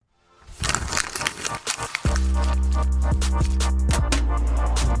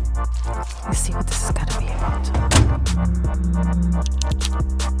Let's see what this is gonna be about.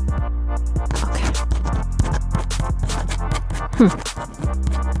 Okay.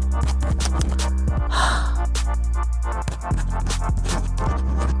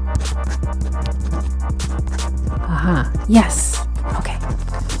 Yes. Okay.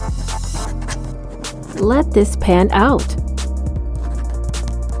 Let this pan out.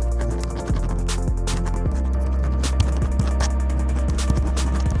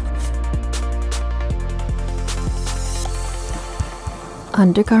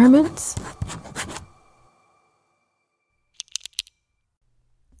 Undergarments?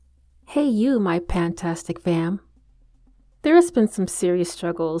 Hey you, my fantastic fam. There has been some serious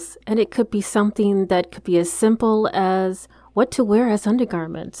struggles, and it could be something that could be as simple as what to wear as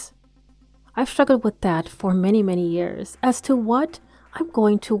undergarments. I've struggled with that for many, many years as to what I'm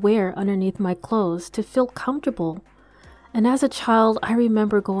going to wear underneath my clothes to feel comfortable. And as a child, I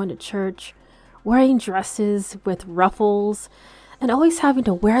remember going to church, wearing dresses with ruffles, and always having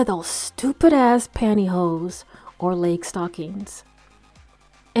to wear those stupid ass pantyhose or leg stockings.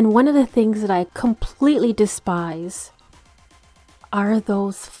 And one of the things that I completely despise are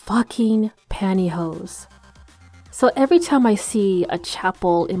those fucking pantyhose. So every time I see a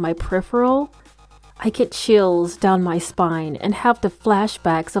chapel in my peripheral, I get chills down my spine and have the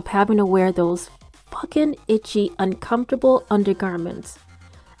flashbacks of having to wear those fucking itchy, uncomfortable undergarments.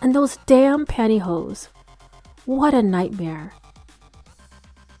 And those damn pantyhose. What a nightmare.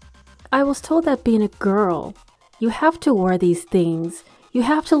 I was told that being a girl, you have to wear these things. You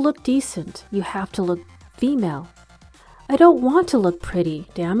have to look decent. You have to look female. I don't want to look pretty,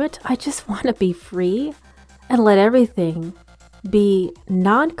 damn it. I just want to be free and let everything be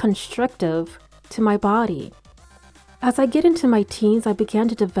non-constrictive to my body. As I get into my teens, I began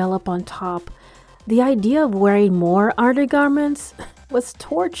to develop on top. The idea of wearing more undergarments was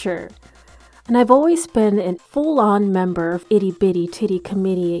torture. And I've always been a full-on member of Itty Bitty Titty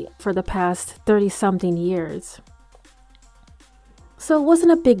Committee for the past 30-something years. So it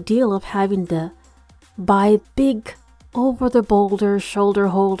wasn't a big deal of having to buy big over-the-boulder shoulder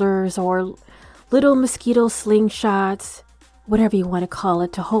holders or little mosquito slingshots, whatever you want to call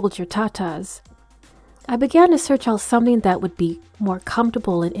it, to hold your tatas. I began to search out something that would be more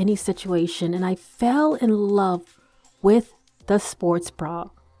comfortable in any situation, and I fell in love with the sports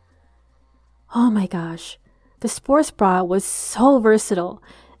bra. Oh my gosh, the sports bra was so versatile.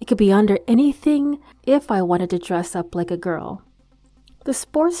 It could be under anything if I wanted to dress up like a girl. The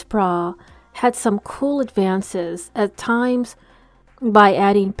sports bra had some cool advances at times by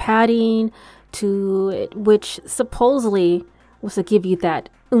adding padding to it, which supposedly was to give you that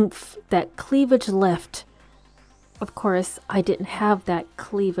oomph, that cleavage lift. Of course, I didn't have that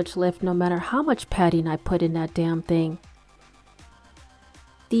cleavage lift no matter how much padding I put in that damn thing.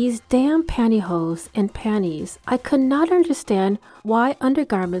 These damn pantyhose and panties, I could not understand why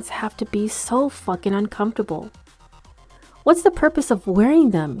undergarments have to be so fucking uncomfortable. What's the purpose of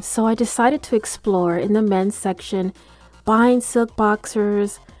wearing them? So I decided to explore in the men's section, buying silk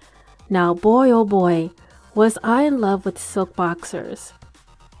boxers. Now, boy, oh boy, was I in love with silk boxers.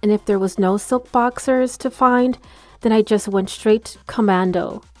 And if there was no silk boxers to find, then I just went straight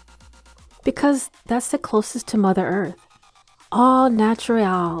commando. Because that's the closest to Mother Earth. All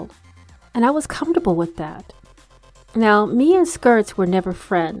natural. And I was comfortable with that. Now, me and skirts were never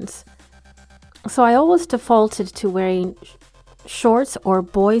friends. So I always defaulted to wearing shorts or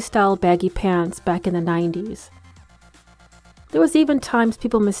boy-style baggy pants back in the 90s. There was even times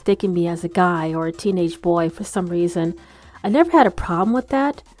people mistaking me as a guy or a teenage boy for some reason. I never had a problem with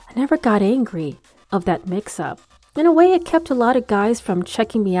that. I never got angry of that mix-up. In a way, it kept a lot of guys from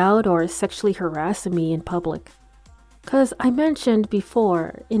checking me out or sexually harassing me in public. Because I mentioned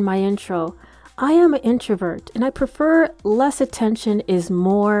before in my intro, I am an introvert and I prefer less attention is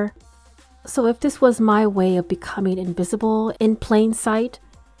more. So if this was my way of becoming invisible in plain sight,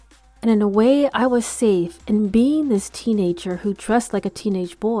 and in a way I was safe in being this teenager who dressed like a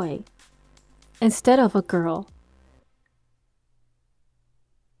teenage boy instead of a girl.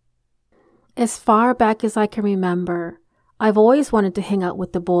 As far back as I can remember, I've always wanted to hang out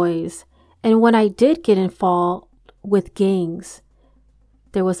with the boys, and when I did get involved with gangs,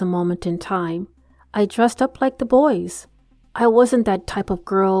 there was a moment in time I dressed up like the boys. I wasn't that type of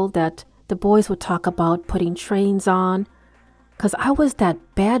girl that the boys would talk about putting trains on, because I was that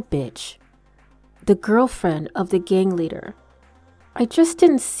bad bitch, the girlfriend of the gang leader. I just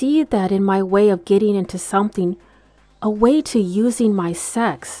didn't see that in my way of getting into something, a way to using my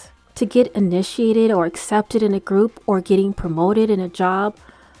sex to get initiated or accepted in a group or getting promoted in a job.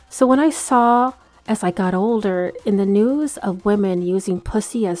 So when I saw, as I got older, in the news of women using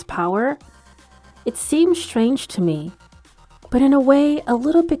pussy as power, It seemed strange to me, but in a way a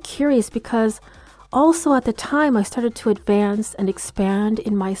little bit curious because also at the time I started to advance and expand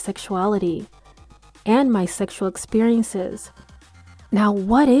in my sexuality and my sexual experiences. Now,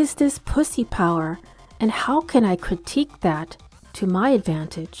 what is this pussy power and how can I critique that to my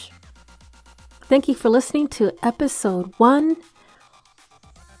advantage? Thank you for listening to episode 1.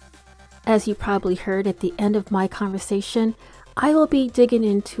 As you probably heard at the end of my conversation, I will be digging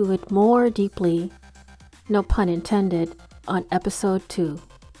into it more deeply, no pun intended, on episode 2.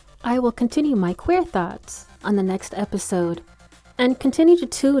 I will continue my queer thoughts on the next episode and continue to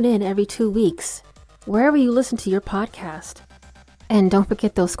tune in every 2 weeks, wherever you listen to your podcast. And don't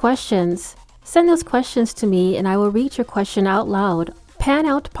forget those questions. Send those questions to me and I will read your question out loud.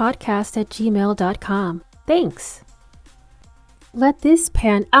 panoutpodcast@gmail.com. Thanks. Let This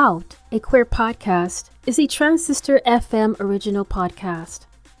Pan Out, a queer podcast, is a Transistor FM original podcast.